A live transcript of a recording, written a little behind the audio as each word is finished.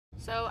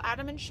So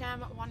Adam and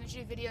Shem wanted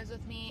to do videos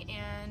with me,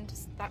 and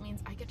that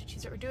means I get to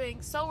choose what we're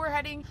doing. So we're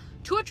heading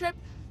to a trip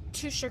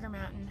to Sugar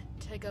Mountain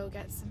to go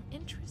get some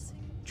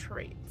interesting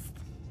treats.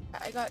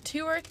 I got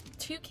two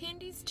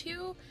candies,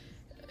 two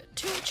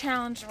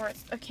challenge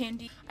worth of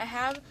candy. I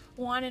have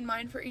one in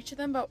mind for each of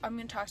them, but I'm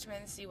gonna talk to them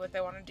and see what they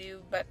want to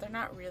do, but they're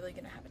not really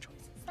gonna have a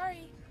choice.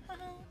 Sorry.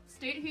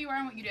 State who you are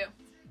and what you do.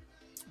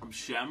 I'm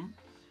Shem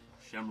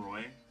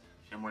Roy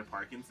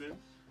Parkinson,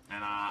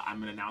 and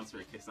I'm an announcer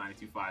at KiSS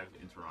 92.5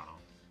 in Toronto.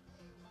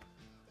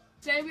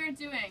 Today we are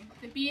doing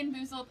the Bean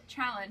Boozled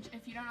challenge.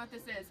 If you don't know what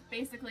this is,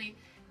 basically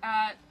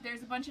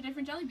there's a bunch of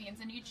different jelly beans,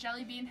 and each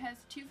jelly bean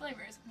has two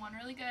flavors, one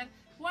really good,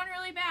 one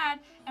really bad,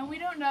 and we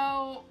don't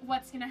know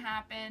what's gonna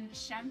happen.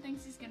 Shem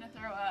thinks he's gonna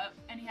throw up,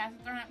 and he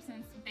hasn't thrown up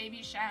since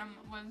baby Shem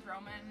was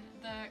roaming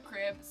the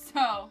crib.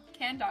 So,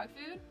 canned dog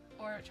food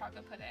or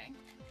chocolate pudding?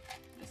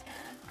 Just gonna...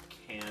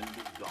 Canned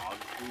dog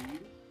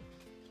food?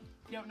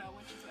 You don't know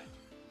which is which.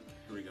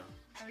 Here we go.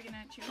 Are we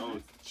gonna cheers?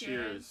 Oh,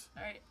 cheers.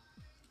 Alright.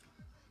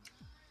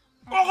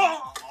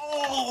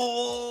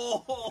 Oh!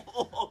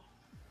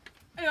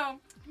 Ew.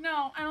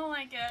 No, I don't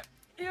like it.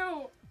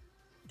 Ew.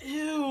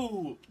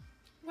 Ew.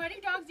 Why do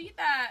dogs eat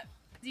that?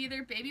 It's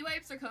either baby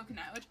wipes or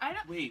coconut, which I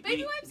don't.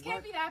 Baby wipes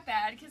can't be that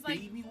bad because like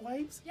baby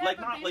wipes, yeah, like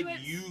but not like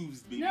wipes,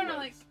 used baby no,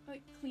 wipes.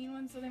 like clean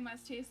ones, so they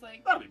must taste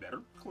like. That'll be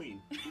better.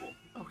 Clean. Cool.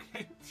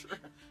 Okay, sure.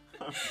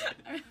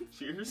 Okay.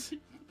 Cheers.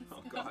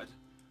 Oh God.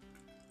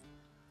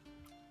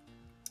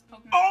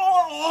 Coconut.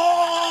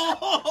 Oh!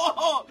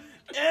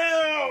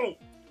 Ew!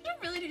 It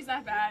really tastes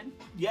that bad.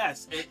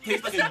 Yes, it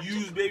tastes like a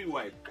used baby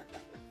wipe.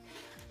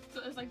 So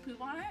there's like poop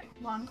on it?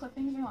 Lawn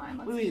clippings or lime?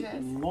 Let's Wait, do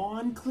this.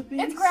 lawn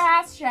clippings? It's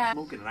grass, Shem.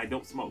 Smoking, and I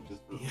don't smoke.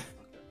 Just for, okay.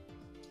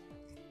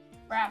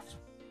 Grass.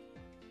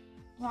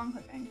 Lawn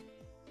clipping.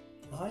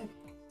 Lime.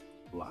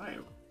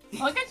 Lime.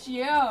 Look at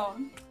you.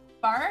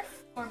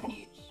 Barf or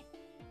peach?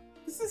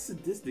 This is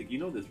sadistic. You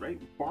know this, right?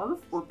 Barf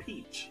or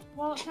peach?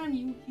 Well, Sean,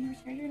 you're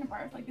scared you're gonna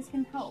barf. Like this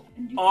can help.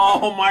 And do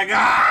oh my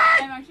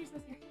God! I'm actually so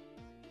scared.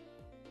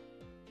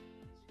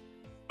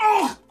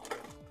 Oh!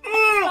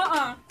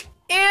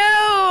 Ew!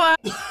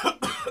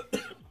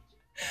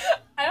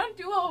 I don't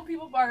do well when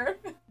people barf.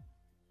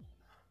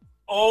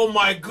 Oh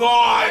my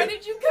God! Why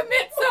did you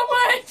commit so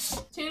much?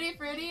 Tutti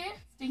frutti,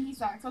 stinky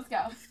socks. Let's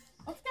go.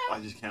 Let's go. I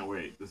just can't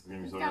wait. This is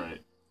gonna be so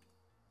great.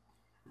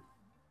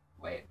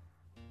 Wait.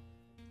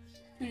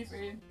 Tutti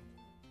frutti.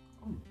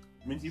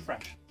 Minty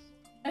fresh.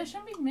 It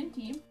shouldn't be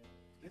minty.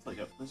 It's like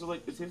a. This is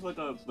like. It tastes like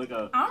a.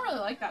 I don't really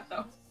like that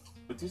though.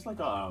 It tastes like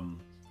a.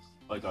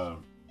 Like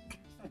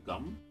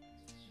gum.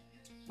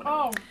 Whatever.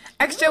 Oh.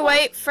 Extra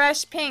white,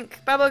 fresh pink,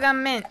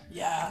 bubblegum mint.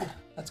 Yeah,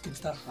 that's good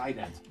stuff. Try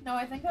that. No,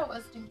 I think that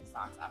was stinky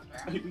socks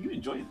after. Hey, you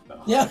enjoyed it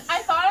though. Yeah.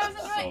 I thought I was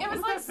enjoying it. It was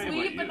what like does that say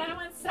sweet, but about then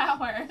you? it went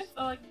sour.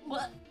 So like,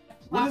 what?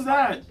 What is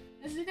that?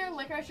 This is either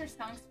licorice or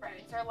skunk spray.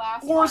 It's our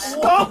last Or one.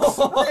 skunk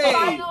spray!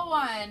 Final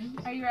one.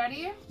 Are you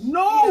ready?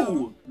 No!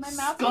 Ew. My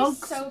mouth Skunk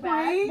is so spray?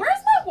 bad.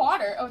 Where's my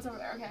water? Oh, it's over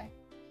there. Okay.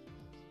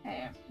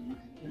 Hey.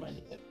 You might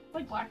need it. It's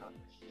like black licorice.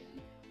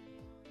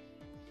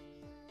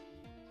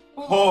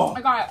 Oh.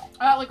 I got it.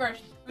 I got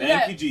licorice.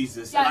 Thank you,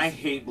 Jesus. Yes. And I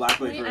hate black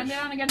We licorice. ended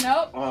on a good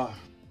note. Oh,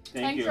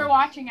 Thanks you. for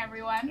watching,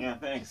 everyone. Yeah,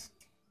 thanks.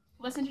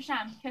 Listen to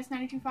Shem. KiSS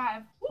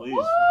 92.5. Please.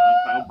 Woo!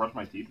 Can I go brush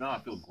my teeth now? I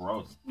feel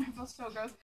gross. I feel so gross.